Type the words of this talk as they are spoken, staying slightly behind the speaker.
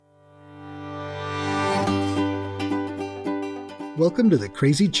Welcome to the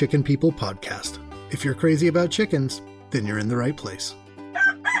Crazy Chicken People podcast. If you're crazy about chickens, then you're in the right place.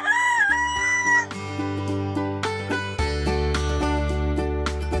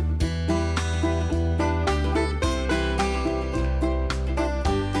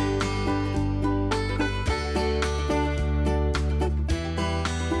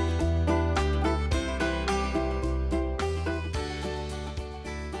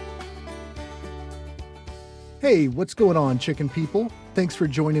 Hey, what's going on, chicken people? Thanks for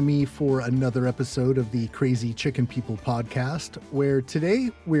joining me for another episode of the Crazy Chicken People podcast, where today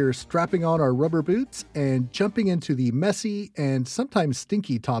we're strapping on our rubber boots and jumping into the messy and sometimes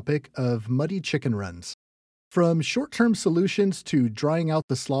stinky topic of muddy chicken runs. From short-term solutions to drying out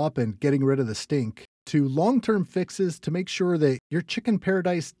the slop and getting rid of the stink, to long-term fixes to make sure that your chicken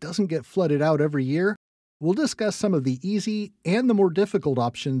paradise doesn't get flooded out every year, we'll discuss some of the easy and the more difficult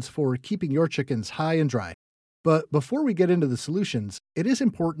options for keeping your chickens high and dry. But before we get into the solutions, it is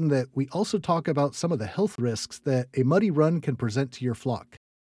important that we also talk about some of the health risks that a muddy run can present to your flock.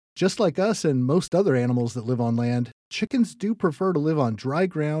 Just like us and most other animals that live on land, chickens do prefer to live on dry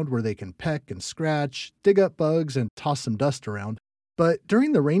ground where they can peck and scratch, dig up bugs, and toss some dust around. But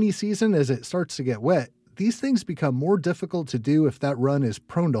during the rainy season, as it starts to get wet, these things become more difficult to do if that run is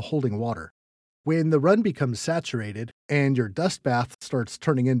prone to holding water. When the run becomes saturated and your dust bath starts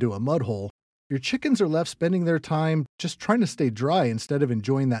turning into a mud hole, your chickens are left spending their time just trying to stay dry instead of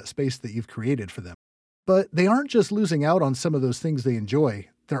enjoying that space that you've created for them. But they aren't just losing out on some of those things they enjoy,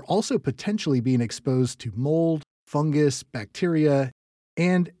 they're also potentially being exposed to mold, fungus, bacteria,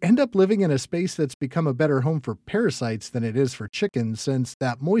 and end up living in a space that's become a better home for parasites than it is for chickens, since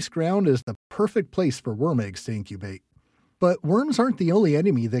that moist ground is the perfect place for worm eggs to incubate. But worms aren't the only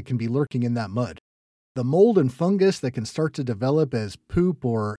enemy that can be lurking in that mud. The mold and fungus that can start to develop as poop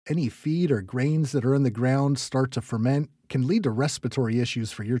or any feed or grains that are in the ground start to ferment can lead to respiratory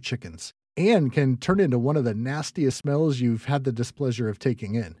issues for your chickens and can turn into one of the nastiest smells you've had the displeasure of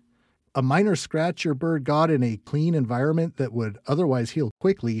taking in. A minor scratch your bird got in a clean environment that would otherwise heal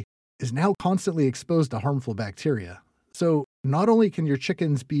quickly is now constantly exposed to harmful bacteria. So not only can your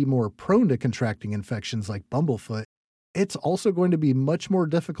chickens be more prone to contracting infections like bumblefoot, it's also going to be much more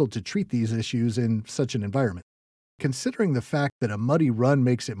difficult to treat these issues in such an environment. Considering the fact that a muddy run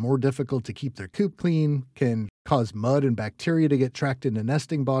makes it more difficult to keep their coop clean, can cause mud and bacteria to get tracked into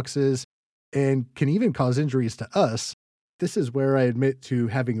nesting boxes, and can even cause injuries to us, this is where I admit to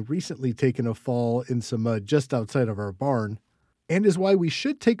having recently taken a fall in some mud just outside of our barn, and is why we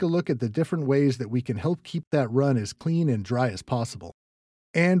should take a look at the different ways that we can help keep that run as clean and dry as possible.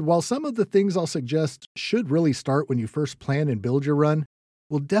 And while some of the things I'll suggest should really start when you first plan and build your run,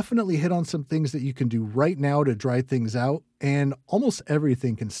 we'll definitely hit on some things that you can do right now to dry things out, and almost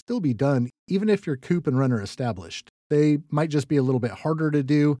everything can still be done even if your coop and run are established. They might just be a little bit harder to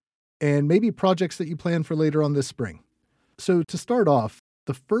do, and maybe projects that you plan for later on this spring. So to start off,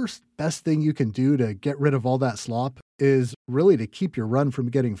 the first best thing you can do to get rid of all that slop is really to keep your run from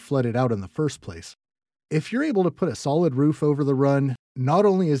getting flooded out in the first place. If you're able to put a solid roof over the run, not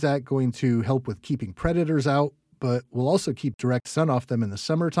only is that going to help with keeping predators out, but will also keep direct sun off them in the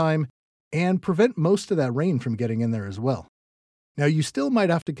summertime and prevent most of that rain from getting in there as well. Now, you still might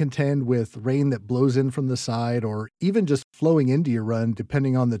have to contend with rain that blows in from the side or even just flowing into your run,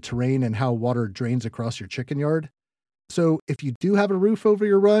 depending on the terrain and how water drains across your chicken yard. So if you do have a roof over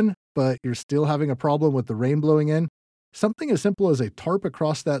your run, but you're still having a problem with the rain blowing in, something as simple as a tarp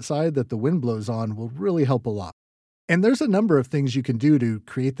across that side that the wind blows on will really help a lot. And there's a number of things you can do to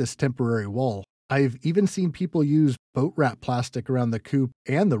create this temporary wall. I've even seen people use boat wrap plastic around the coop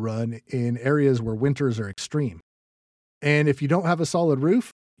and the run in areas where winters are extreme. And if you don't have a solid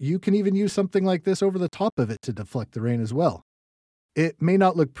roof, you can even use something like this over the top of it to deflect the rain as well. It may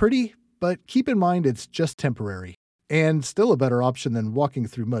not look pretty, but keep in mind it's just temporary, and still a better option than walking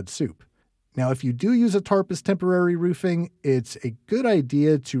through mud soup. Now, if you do use a tarp as temporary roofing, it's a good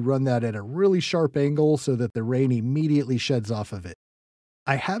idea to run that at a really sharp angle so that the rain immediately sheds off of it.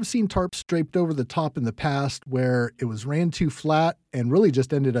 I have seen tarps draped over the top in the past where it was ran too flat and really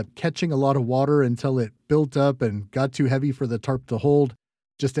just ended up catching a lot of water until it built up and got too heavy for the tarp to hold,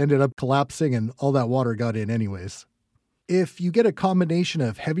 just ended up collapsing and all that water got in anyways. If you get a combination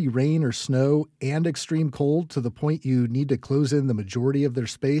of heavy rain or snow and extreme cold to the point you need to close in the majority of their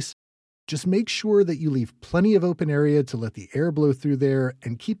space, just make sure that you leave plenty of open area to let the air blow through there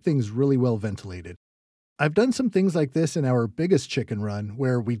and keep things really well ventilated. I've done some things like this in our biggest chicken run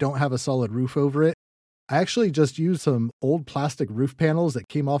where we don't have a solid roof over it. I actually just used some old plastic roof panels that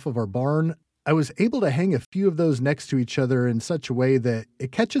came off of our barn I was able to hang a few of those next to each other in such a way that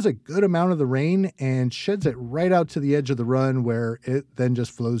it catches a good amount of the rain and sheds it right out to the edge of the run where it then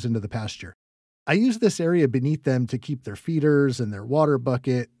just flows into the pasture. I use this area beneath them to keep their feeders and their water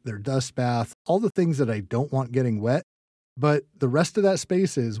bucket, their dust bath, all the things that I don't want getting wet, but the rest of that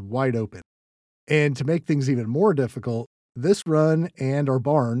space is wide open. And to make things even more difficult, this run and our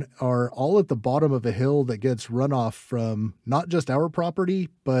barn are all at the bottom of a hill that gets runoff from not just our property,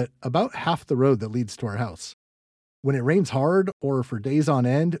 but about half the road that leads to our house. When it rains hard or for days on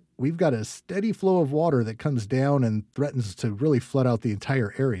end, we've got a steady flow of water that comes down and threatens to really flood out the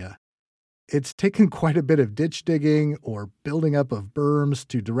entire area. It's taken quite a bit of ditch digging or building up of berms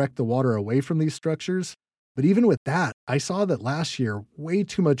to direct the water away from these structures. But even with that, I saw that last year, way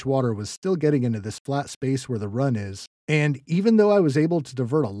too much water was still getting into this flat space where the run is. And even though I was able to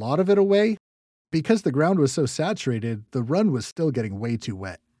divert a lot of it away, because the ground was so saturated, the run was still getting way too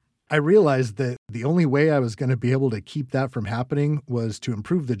wet. I realized that the only way I was going to be able to keep that from happening was to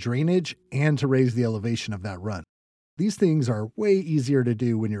improve the drainage and to raise the elevation of that run. These things are way easier to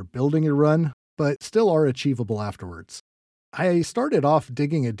do when you're building a run, but still are achievable afterwards. I started off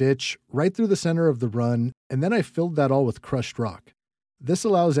digging a ditch right through the center of the run, and then I filled that all with crushed rock. This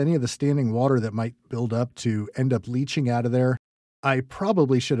allows any of the standing water that might build up to end up leaching out of there. I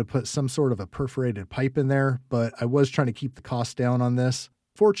probably should have put some sort of a perforated pipe in there, but I was trying to keep the cost down on this.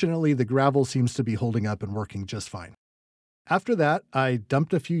 Fortunately, the gravel seems to be holding up and working just fine. After that, I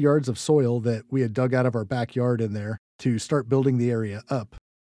dumped a few yards of soil that we had dug out of our backyard in there to start building the area up.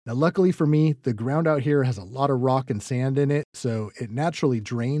 Now, luckily for me, the ground out here has a lot of rock and sand in it, so it naturally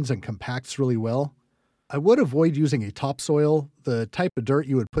drains and compacts really well. I would avoid using a topsoil, the type of dirt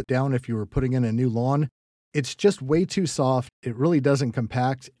you would put down if you were putting in a new lawn. It's just way too soft, it really doesn't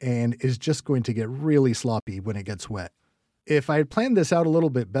compact, and is just going to get really sloppy when it gets wet. If I had planned this out a little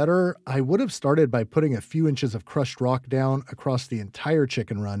bit better, I would have started by putting a few inches of crushed rock down across the entire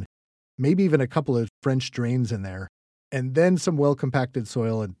chicken run, maybe even a couple of French drains in there, and then some well-compacted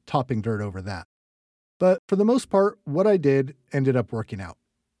soil and topping dirt over that. But for the most part, what I did ended up working out.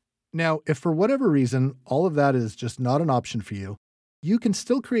 Now, if for whatever reason all of that is just not an option for you, you can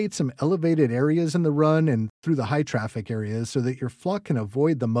still create some elevated areas in the run and through the high traffic areas so that your flock can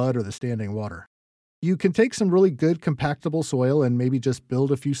avoid the mud or the standing water. You can take some really good compactable soil and maybe just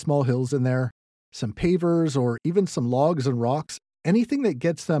build a few small hills in there, some pavers or even some logs and rocks, anything that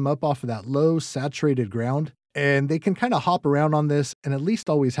gets them up off of that low, saturated ground, and they can kind of hop around on this and at least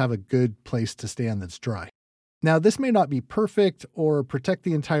always have a good place to stand that's dry. Now, this may not be perfect or protect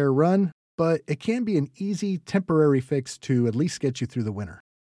the entire run, but it can be an easy temporary fix to at least get you through the winter.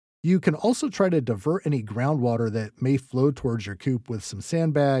 You can also try to divert any groundwater that may flow towards your coop with some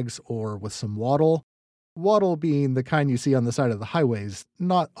sandbags or with some wattle. Wattle being the kind you see on the side of the highways,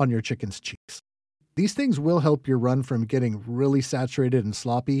 not on your chicken's cheeks. These things will help your run from getting really saturated and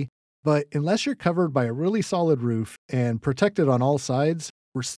sloppy, but unless you're covered by a really solid roof and protected on all sides,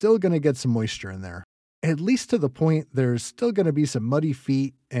 we're still going to get some moisture in there. At least to the point there's still going to be some muddy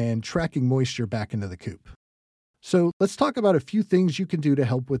feet and tracking moisture back into the coop. So let's talk about a few things you can do to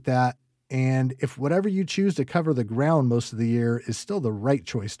help with that, and if whatever you choose to cover the ground most of the year is still the right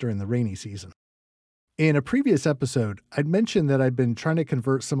choice during the rainy season. In a previous episode, I'd mentioned that I'd been trying to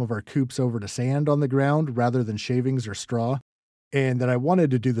convert some of our coops over to sand on the ground rather than shavings or straw, and that I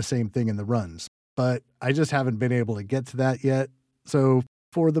wanted to do the same thing in the runs, but I just haven't been able to get to that yet. So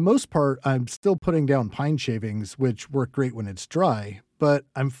for the most part, I'm still putting down pine shavings, which work great when it's dry, but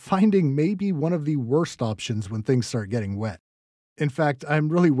I'm finding maybe one of the worst options when things start getting wet. In fact, I'm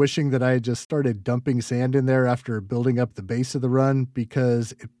really wishing that I had just started dumping sand in there after building up the base of the run,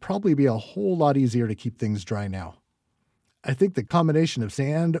 because it'd probably be a whole lot easier to keep things dry now. I think the combination of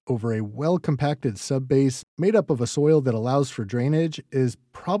sand over a well-compacted subbase made up of a soil that allows for drainage is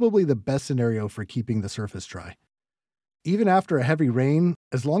probably the best scenario for keeping the surface dry. Even after a heavy rain,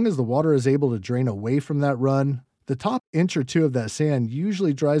 as long as the water is able to drain away from that run, the top inch or two of that sand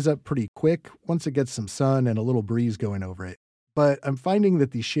usually dries up pretty quick once it gets some sun and a little breeze going over it. But I'm finding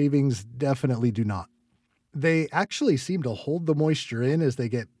that these shavings definitely do not. They actually seem to hold the moisture in as they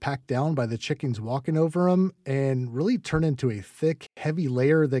get packed down by the chickens walking over them and really turn into a thick, heavy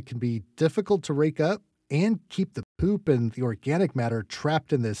layer that can be difficult to rake up and keep the poop and the organic matter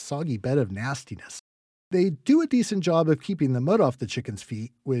trapped in this soggy bed of nastiness. They do a decent job of keeping the mud off the chickens'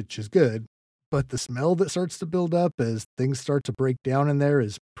 feet, which is good, but the smell that starts to build up as things start to break down in there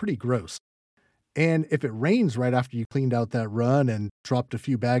is pretty gross. And if it rains right after you cleaned out that run and dropped a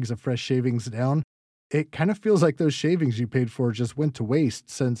few bags of fresh shavings down, it kind of feels like those shavings you paid for just went to waste,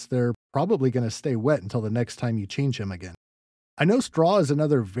 since they're probably going to stay wet until the next time you change them again. I know straw is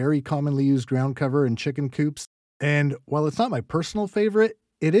another very commonly used ground cover in chicken coops, and while it's not my personal favorite,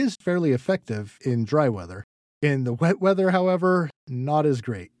 it is fairly effective in dry weather. In the wet weather, however, not as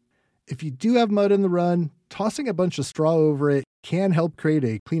great. If you do have mud in the run, tossing a bunch of straw over it can help create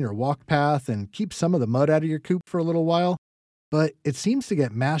a cleaner walk path and keep some of the mud out of your coop for a little while, but it seems to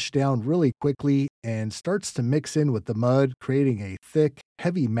get mashed down really quickly and starts to mix in with the mud, creating a thick,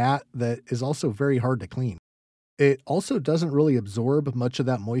 heavy mat that is also very hard to clean. It also doesn't really absorb much of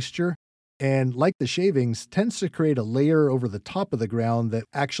that moisture, and like the shavings, tends to create a layer over the top of the ground that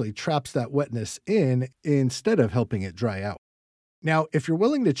actually traps that wetness in instead of helping it dry out. Now, if you're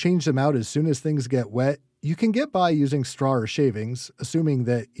willing to change them out as soon as things get wet, you can get by using straw or shavings, assuming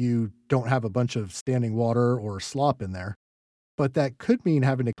that you don't have a bunch of standing water or slop in there. But that could mean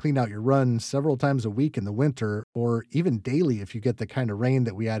having to clean out your run several times a week in the winter, or even daily if you get the kind of rain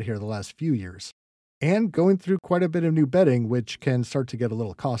that we had here the last few years. And going through quite a bit of new bedding, which can start to get a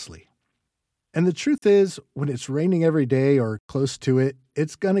little costly. And the truth is, when it's raining every day or close to it,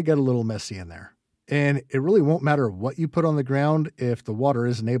 it's going to get a little messy in there. And it really won't matter what you put on the ground if the water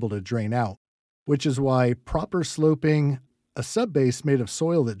isn't able to drain out, which is why proper sloping, a subbase made of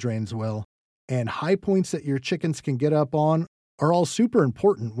soil that drains well, and high points that your chickens can get up on are all super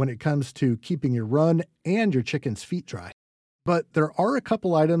important when it comes to keeping your run and your chickens' feet dry. But there are a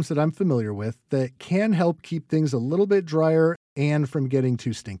couple items that I'm familiar with that can help keep things a little bit drier and from getting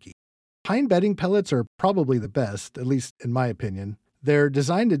too stinky. Pine bedding pellets are probably the best, at least in my opinion. They're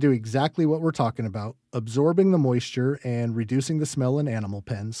designed to do exactly what we're talking about, absorbing the moisture and reducing the smell in animal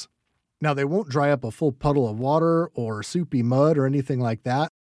pens. Now, they won't dry up a full puddle of water or soupy mud or anything like that,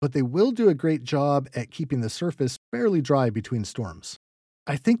 but they will do a great job at keeping the surface fairly dry between storms.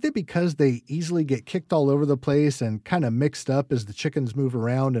 I think that because they easily get kicked all over the place and kind of mixed up as the chickens move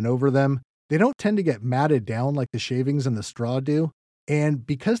around and over them, they don't tend to get matted down like the shavings and the straw do. And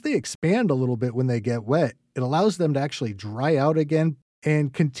because they expand a little bit when they get wet, it allows them to actually dry out again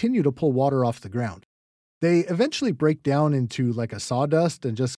and continue to pull water off the ground. They eventually break down into like a sawdust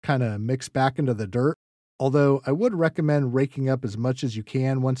and just kind of mix back into the dirt, although I would recommend raking up as much as you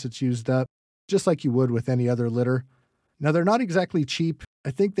can once it's used up, just like you would with any other litter. Now, they're not exactly cheap.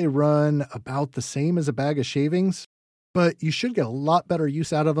 I think they run about the same as a bag of shavings, but you should get a lot better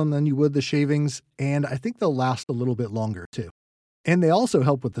use out of them than you would the shavings, and I think they'll last a little bit longer too. And they also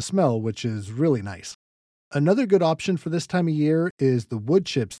help with the smell, which is really nice. Another good option for this time of year is the wood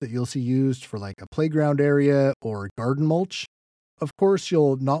chips that you'll see used for like a playground area or garden mulch. Of course,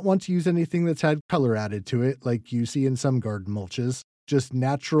 you'll not want to use anything that's had color added to it like you see in some garden mulches, just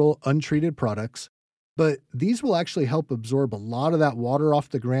natural, untreated products. But these will actually help absorb a lot of that water off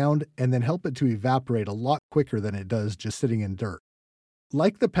the ground and then help it to evaporate a lot quicker than it does just sitting in dirt.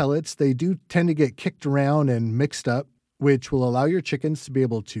 Like the pellets, they do tend to get kicked around and mixed up, which will allow your chickens to be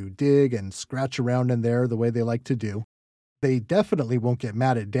able to dig and scratch around in there the way they like to do. They definitely won't get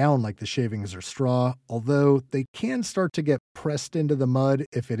matted down like the shavings or straw, although they can start to get pressed into the mud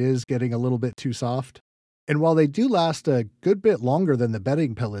if it is getting a little bit too soft. And while they do last a good bit longer than the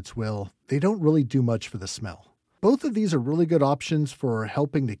bedding pellets will, they don't really do much for the smell. Both of these are really good options for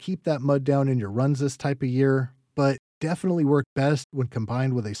helping to keep that mud down in your runs this type of year, but definitely work best when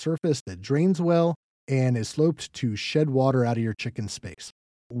combined with a surface that drains well and is sloped to shed water out of your chicken space.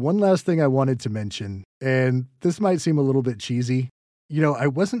 One last thing I wanted to mention, and this might seem a little bit cheesy. I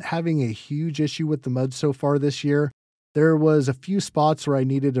wasn't having a huge issue with the mud so far this year. There was a few spots where I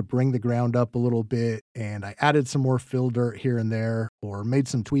needed to bring the ground up a little bit, and I added some more fill dirt here and there, or made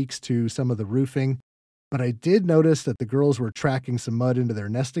some tweaks to some of the roofing. But I did notice that the girls were tracking some mud into their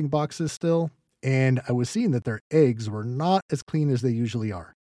nesting boxes still, and I was seeing that their eggs were not as clean as they usually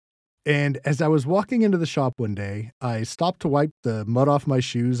are. And as I was walking into the shop one day, I stopped to wipe the mud off my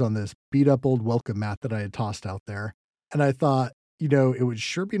shoes on this beat up old welcome mat that I had tossed out there. And I thought, it would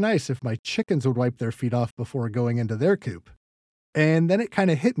sure be nice if my chickens would wipe their feet off before going into their coop. And then it kind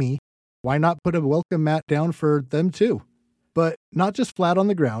of hit me, why not put a welcome mat down for them too? But not just flat on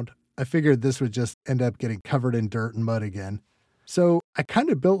the ground. I figured this would just end up getting covered in dirt and mud again. So I kind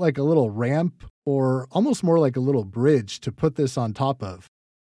of built like a little ramp, or almost more like a little bridge to put this on top of.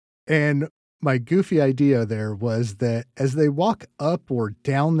 And my goofy idea there was that as they walk up or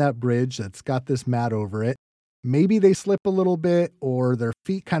down that bridge that's got this mat over it, maybe they slip a little bit or their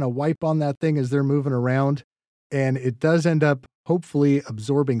feet kind of wipe on that thing as they're moving around. And it does end up hopefully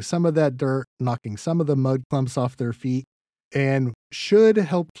absorbing some of that dirt, knocking some of the mud clumps off their feet, and should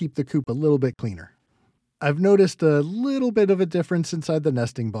help keep the coop a little bit cleaner. I've noticed a little bit of a difference inside the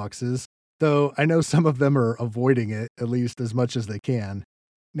nesting boxes, though I know some of them are avoiding it, at least as much as they can.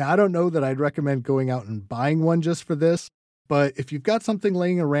 Now, I don't know that I'd recommend going out and buying one just for this, But if you've got something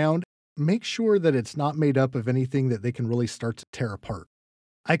laying around, make sure that it's not made up of anything that they can really start to tear apart.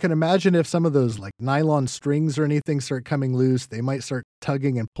 I can imagine if some of those like nylon strings or anything start coming loose, they might start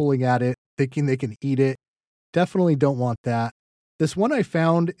tugging and pulling at it, thinking they can eat it. Definitely don't want that. This one I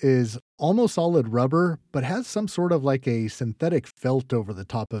found is almost solid rubber, but has some sort of like a synthetic felt over the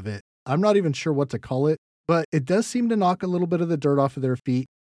top of it. I'm not even sure what to call it, but it does seem to knock a little bit of the dirt off of their feet.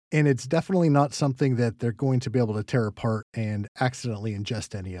 And it's definitely not something that they're going to be able to tear apart and accidentally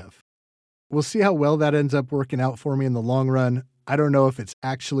ingest any of. We'll see how well that ends up working out for me in the long run. I don't know if it's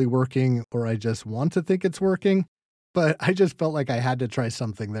actually working or I just want to think it's working, but I just felt like I had to try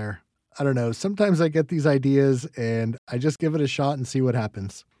something there. I don't know. Sometimes I get these ideas and I just give it a shot and see what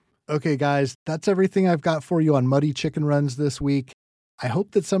happens. Okay, guys, that's everything I've got for you on muddy chicken runs this week. I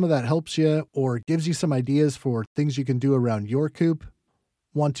hope that some of that helps you or gives you some ideas for things you can do around your coop.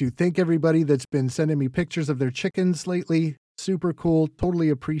 Want to thank everybody that's been sending me pictures of their chickens lately. Super cool. Totally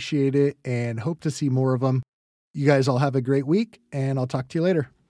appreciate it and hope to see more of them. You guys all have a great week, and I'll talk to you later.